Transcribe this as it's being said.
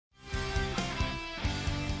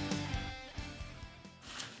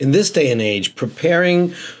In this day and age,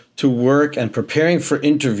 preparing to work and preparing for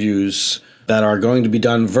interviews that are going to be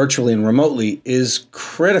done virtually and remotely is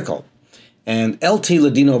critical. And LT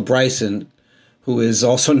Ladino Bryson, who is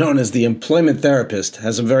also known as the employment therapist,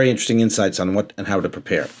 has some very interesting insights on what and how to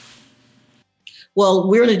prepare. Well,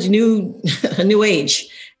 we're in a new age.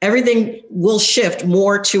 Everything will shift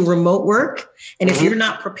more to remote work. And if you're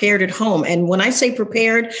not prepared at home, and when I say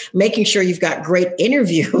prepared, making sure you've got great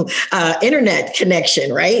internet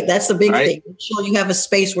connection, right? That's the big thing. Make sure you have a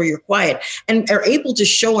space where you're quiet and are able to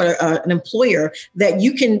show an employer that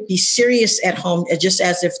you can be serious at home, just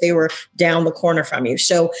as if they were down the corner from you.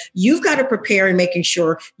 So you've got to prepare in making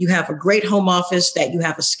sure you have a great home office, that you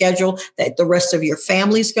have a schedule that the rest of your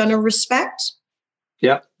family's going to respect.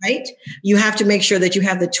 Yeah. Right. You have to make sure that you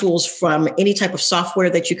have the tools from any type of software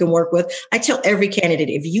that you can work with. I tell every candidate,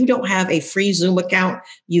 if you don't have a free Zoom account,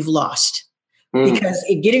 you've lost. Because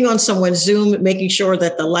getting on someone's Zoom, making sure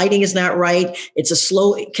that the lighting is not right, it's a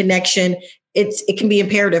slow connection. It can be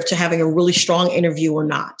imperative to having a really strong interview or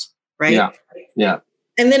not. Right. Yeah. Yeah.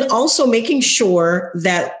 And then also making sure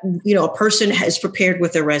that, a person has prepared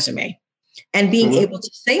with their resume and being able to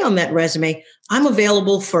say on that resume, I'm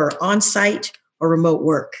available for on-site or remote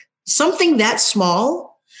work. Something that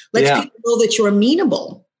small lets people know that you're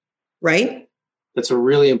amenable, right? That's a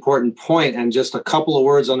really important point. And just a couple of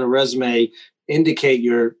words on the resume indicate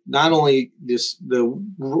your not only the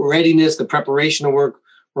readiness, the preparation to work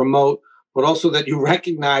remote, but also that you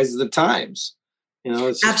recognize the times.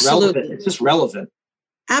 It's just relevant. It's just relevant.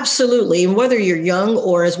 Absolutely. And whether you're young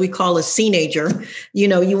or, as we call a teenager, you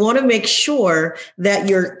want to make sure that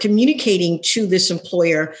you're communicating to this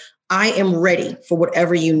employer, I am ready for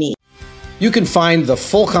whatever you need. You can find the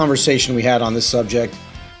full conversation we had on this subject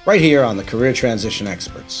right here on the Career Transition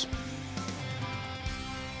Experts.